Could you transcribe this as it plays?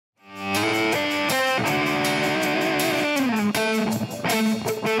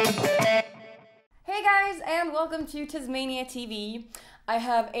welcome to TezMania TV. I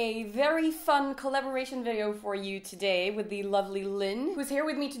have a very fun collaboration video for you today with the lovely Linn, who's here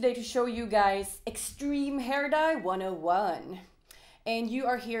with me today to show you guys Extreme Hair Dye 101. And you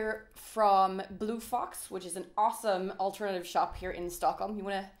are here from Blue Fox, which is an awesome alternative shop here in Stockholm. You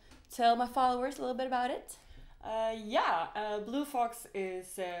want to tell my followers a little bit about it? Blue Fox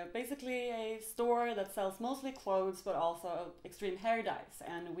is basically a store that sells mostly clothes but also extreme hair dyes,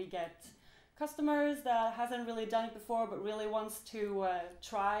 and we get customers that hasn't really done it before but really wants to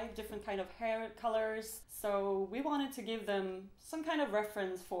try different kind of hair colors. So we wanted to give them some kind of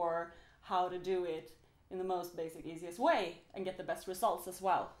reference for how to do it in the most basic, easiest way and get the best results as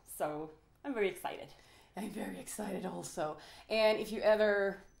well. So I'm very excited. I'm very excited also. And if you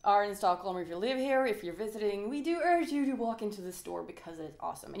ever are in Stockholm or if you live here, if you're visiting, we do urge you to walk into the store because it's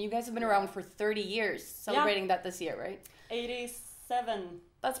awesome. And you guys have been around for 30 years, celebrating that this year, right? 87.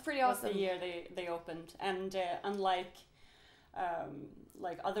 That's pretty awesome. Was the year they opened. And unlike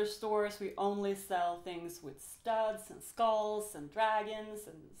like other stores, we only sell things with studs and skulls and dragons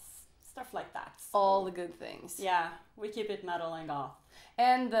and stuff like that. So, all the good things. Yeah, we keep it metal and goth.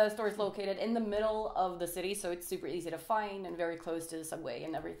 And the store is located in the middle of the city, so it's super easy to find and very close to the subway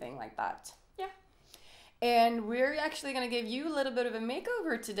and everything like that. Yeah. And we're actually going to give you a little bit of a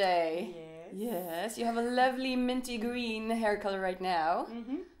makeover today. Yes. Yes, you have a lovely minty green hair color right now.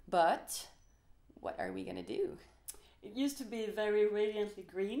 Mm-hmm. But what are we going to do? It used to be very radiantly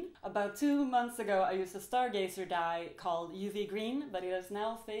green. About 2 months ago, I used a Stargazer dye called UV green, but it has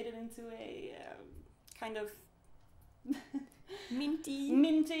now faded into a kind of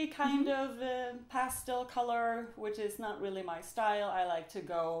minty kind of pastel color, which is not really my style. I like to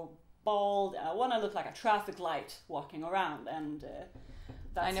go bold. I want to look like a traffic light walking around, and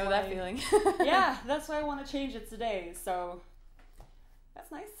that's I know that feeling. Yeah, that's why I want to change it today. So that's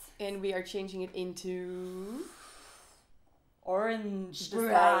nice. And we are changing it into orange,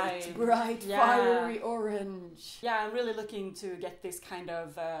 bright, yeah. fiery orange. Yeah, I'm really looking to get this kind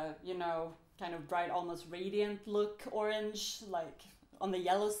of kind of bright, almost radiant look orange, like on the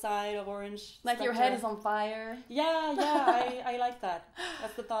yellow side of orange. Like your head is on fire. Yeah, I like that.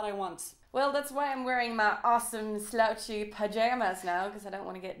 That's the thought I want. Well, that's why I'm wearing my awesome slouchy pajamas now, because I don't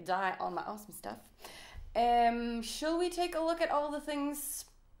want to get dye on my awesome stuff. Shall we take a look at all the things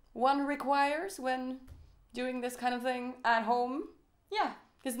one requires when doing this kind of thing at home? Yeah.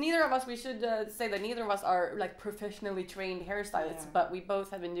 Because neither of us, we should say that neither of us are like professionally trained hairstylists, but we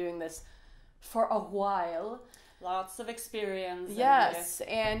both have been doing this for a while. Lots of experience. Yes,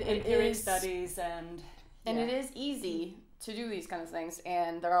 and it is studies and it is easy to do these kind of things.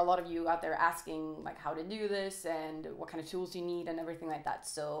 And there are a lot of you out there asking like how to do this and what kind of tools you need and everything like that.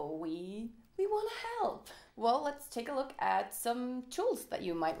 So we want to help. Well, let's take a look at some tools that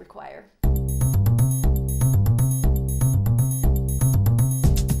you might require.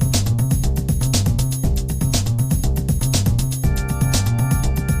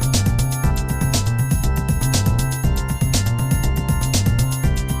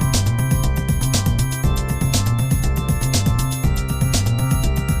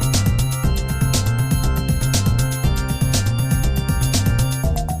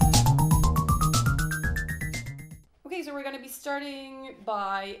 Starting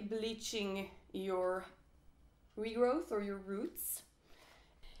by bleaching your regrowth or your roots.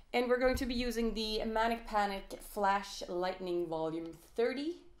 And we're going to be using the Manic Panic Flash Lightning Volume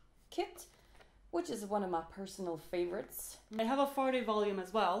 30 kit, which is one of my personal favorites. I have a 40 volume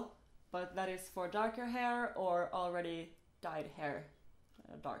as well, but that is for darker hair or already dyed hair.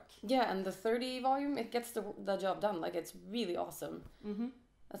 Dark. Yeah, and the 30 volume, it gets the job done. Like, it's really awesome. Mm-hmm.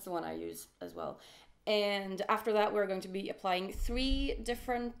 That's the one I use as well. And after that, we're going to be applying 3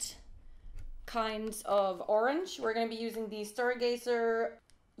 different kinds of orange. We're going to be using the Stargazer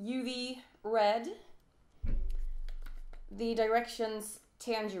UV Red, the Directions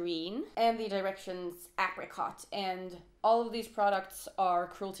Tangerine, and the Directions Apricot. And all of these products are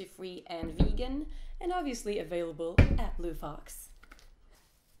cruelty-free and vegan, and obviously available at Blue Fox.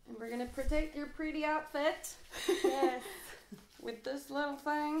 And we're going to protect your pretty outfit. Yes. With this little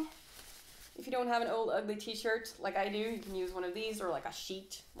thing. If you don't have an old ugly t-shirt like I do, you can use one of these or like a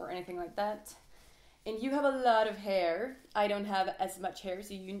sheet or anything like that. And you have a lot of hair. I don't have as much hair,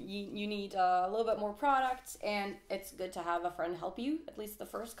 so you need a little bit more product, and it's good to have a friend help you, at least the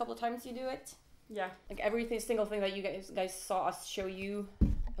first couple of times you do it. Yeah. Like every single thing that you guys saw us show you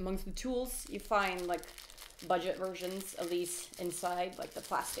amongst the tools, you find like budget versions of these inside, like the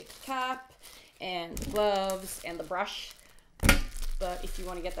plastic cap and the gloves and the brush. But if you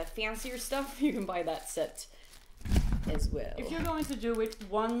want to get that fancier stuff, you can buy that set as well. If you're going to do it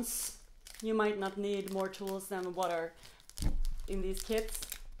once you might not need more tools than what are in these kits.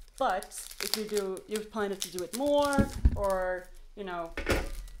 But if you plan to do it more, or you know,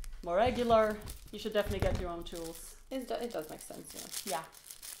 more regular, you should definitely get your own tools. It does make sense, yeah. Yeah.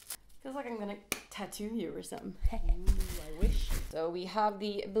 Feels like I'm gonna tattoo you or something. I wish. So we have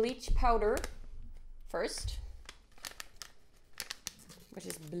the bleach powder first, which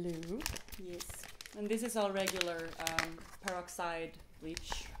is blue. Yes. And this is all regular peroxide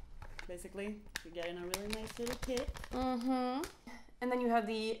bleach, basically. You get in a really nice little kit. Mm-hmm. And then you have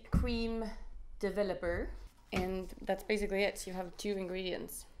the cream developer, and that's basically it. You have 2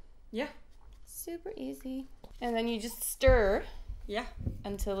 ingredients. Yeah. Super easy. And then you just stir. Yeah.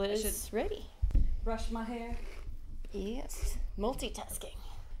 Until it is ready. Brush my hair. Yes. Multitasking.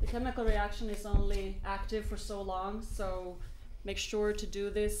 The chemical reaction is only active for so long, so make sure to do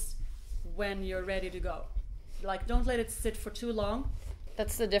this when you're ready to go. Like, don't let it sit for too long.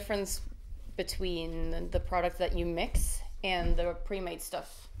 That's the difference between the product that you mix and the pre-made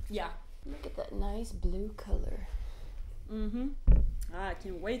stuff. Yeah. Look at that nice blue color. Mm-hmm. I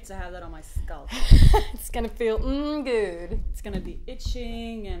can't wait to have that on my scalp. It's gonna feel good. It's gonna be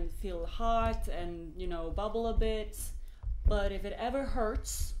itching and feel hot and, you know, bubble a bit. But if it ever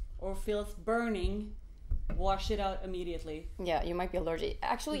hurts or feels burning, wash it out immediately. Yeah, you might be allergic.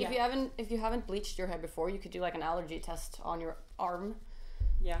 Actually, Yeah. if you haven't bleached your hair before, you could do like an allergy test on your arm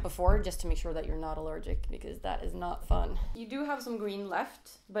Yeah. before, just to make sure that you're not allergic, because that is not fun. You do have some green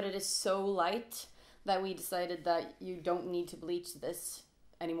left, but it is so light that we decided that you don't need to bleach this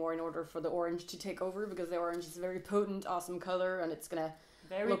anymore in order for the orange to take over, because the orange is a very potent, awesome color, and it's gonna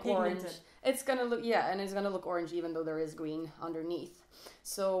look pigmented. orange. It's gonna look, yeah, and it's gonna look orange even though there is green underneath.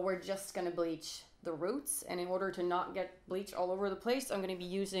 So we're just gonna bleach the roots, and in order to not get bleach all over the place, I'm gonna be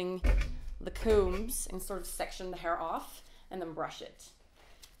using the combs and sort of section the hair off and then brush it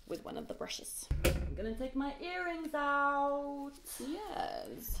with one of the brushes. I'm gonna take my earrings out.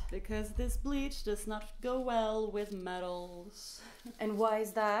 Yes. Because this bleach does not go well with metals. And why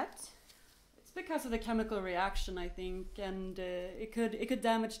is that? It's because of the chemical reaction, I think, and it could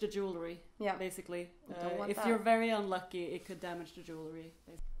damage the jewelry. Yeah. Basically, Don't want if that. you're very unlucky, it could damage the jewelry.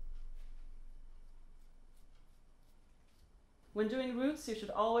 When doing roots, you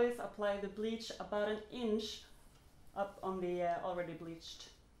should always apply the bleach about 1 inch up on the already bleached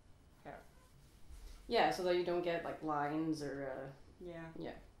hair. Yeah, so that you don't get like lines or Yeah.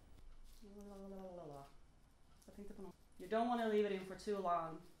 yeah. You don't want to leave it in for too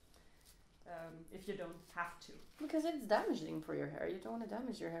long if you don't have to. Because it's damaging for your hair. You don't want to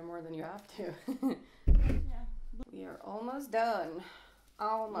damage your hair more than you have to. Yeah. We are almost done.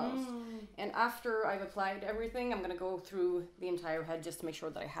 Almost. And after I've applied everything, I'm gonna go through the entire head just to make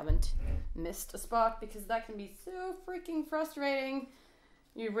sure that I haven't missed a spot, because that can be so freaking frustrating.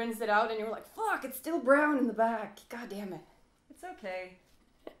 You rinse it out and you're like, fuck, it's still brown in the back. God damn it. It's okay.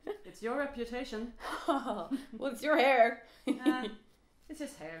 It's your reputation. Well, it's your hair. It's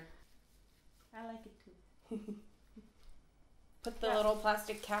just hair. I like it too. Put the little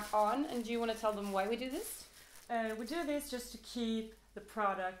plastic cap on, and do you want to tell them why we do this? We do this just to keep the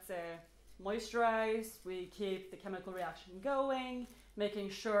product moisturized. We keep the chemical reaction going, making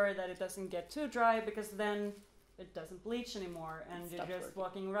sure that it doesn't get too dry, because then it doesn't bleach anymore and you're just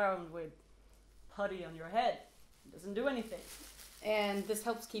walking around with putty on your head. It doesn't do anything. And this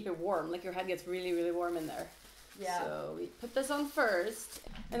helps keep it warm. Like, your head gets really, really warm in there. Yeah. So we put this on first,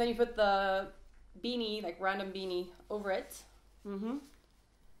 and then you put the beanie, like random beanie, over it. Mm-hmm.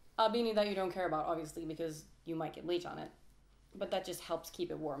 A beanie that you don't care about, obviously, because you might get bleach on it. But that just helps keep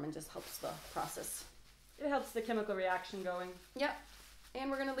it warm and just helps the process. It helps the chemical reaction going. Yep.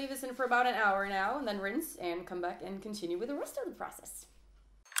 And we're going to leave this in for about an hour now, and then rinse and come back and continue with the rest of the process.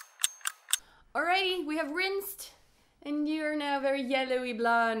 Alrighty, we have rinsed, and you're now very yellowy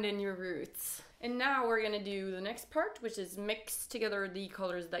blonde in your roots. And now we're going to do the next part, which is mix together the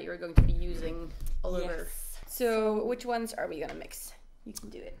colors that you're going to be using all over. So which ones are we going to mix? You can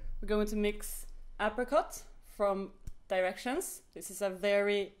do it. We're going to mix apricot from Directions. This is a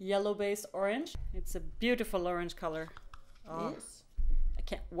very yellow-based orange. It's a beautiful orange color. Oh, Yes. I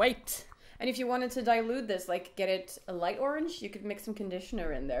can't wait. And if you wanted to dilute this, like get it a light orange, you could mix some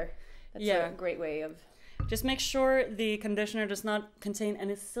conditioner in there. That's Yeah. a great way of... Just make sure the conditioner does not contain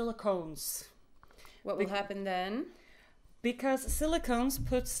any silicones. What will happen then? Because silicones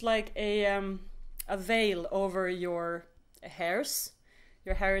puts like a veil over your hairs.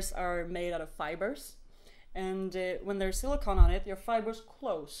 Your hairs are made out of fibers. And when there's silicone on it, your fibers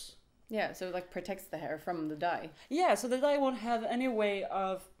close. Yeah, so it like protects the hair from the dye. Yeah, so the dye won't have any way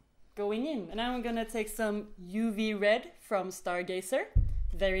of going in. And now I'm gonna take some UV red from Stargazer.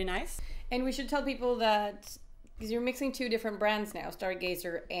 Very nice. And we should tell people that, because you're mixing two different brands now,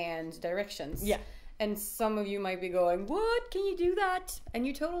 Stargazer and Directions. Yeah. And some of you might be going, what? Can you do that? And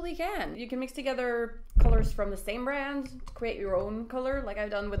you totally can. You can mix together colors from the same brand, create your own color, like I've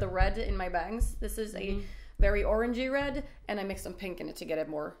done with the red in my bangs. This is a very orangey red, and I mixed some pink in it to get it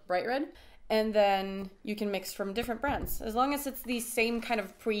more bright red. And then you can mix from different brands, as long as it's the same kind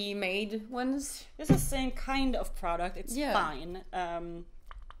of pre-made ones. It's the same kind of product. It's fine.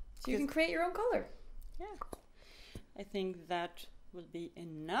 So you can create your own color. Yeah. I think that will be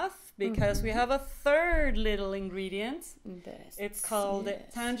enough, because we have a third little ingredient. It's called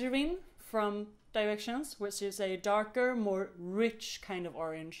Tangerine from Directions, which is a darker, more rich kind of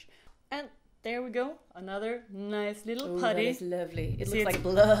orange. And there we go, another nice little putty. That is lovely. It looks like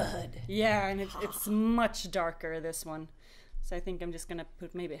blood. Yeah, and it's much darker, this one. So I think I'm just gonna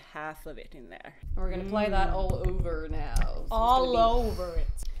put maybe half of it in there. We're gonna apply that all over now. So all over it.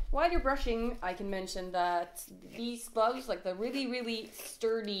 While you're brushing, I can mention that these gloves, like the really, really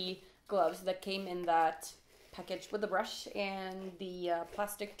sturdy gloves that came in that package with the brush and the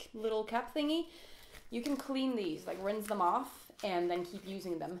plastic little cap thingy, you can clean these, like rinse them off and then keep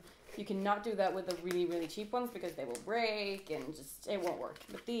using them. You cannot do that with the really, really cheap ones because they will break and just, it won't work.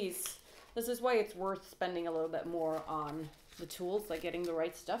 But this is why it's worth spending a little bit more on the tools, like getting the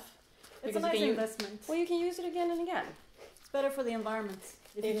right stuff. It's a nice investment. Well, you can use it again and again. It's better for the environment.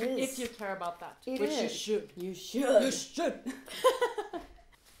 If you care about that. Which you should. You should. You should.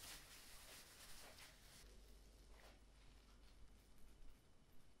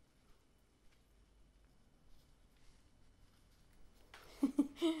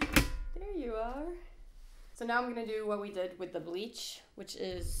 There you are. So now I'm going to do what we did with the bleach, which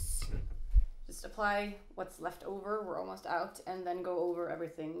is just apply what's left over. We're almost out. And then go over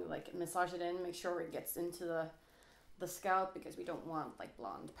everything, like massage it in, make sure it gets into the scalp, because we don't want like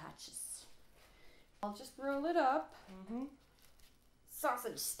blonde patches. I'll just roll it up.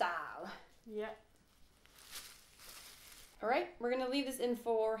 Sausage style. Yeah. Alright, we're gonna leave this in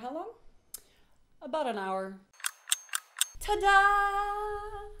for how long? About an hour.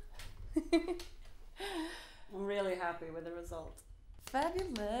 Ta-da! I'm really happy with the result.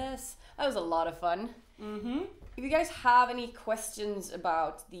 Fabulous. That was a lot of fun. If you guys have any questions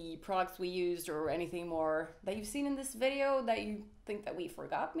about the products we used or anything more that you've seen in this video that you think that we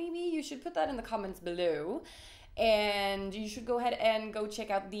forgot, maybe you should put that in the comments below. And you should go ahead and go check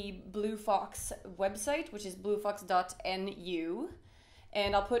out the Blue Fox website, which is bluefox.nu.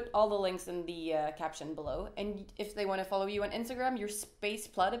 And I'll put all the links in the caption below. And if they want to follow you on Instagram, you're Space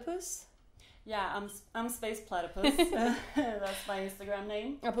Platypus. Yeah, I'm Space Platypus. That's my Instagram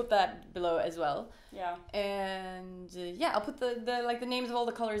name. I'll put that below as well. Yeah. And yeah, I'll put the names of all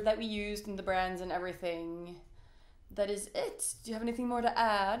the colors that we used and the brands and everything. That is it. Do you have anything more to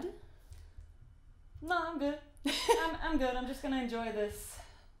add? No, I'm good. I'm good. I'm just gonna enjoy this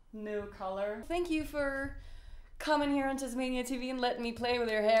new color. Thank you for coming here on TezMania TV and letting me play with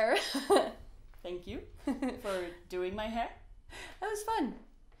your hair. Thank you for doing my hair. That was fun.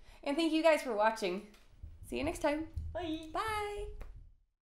 And thank you guys for watching. See you next time. Bye. Bye.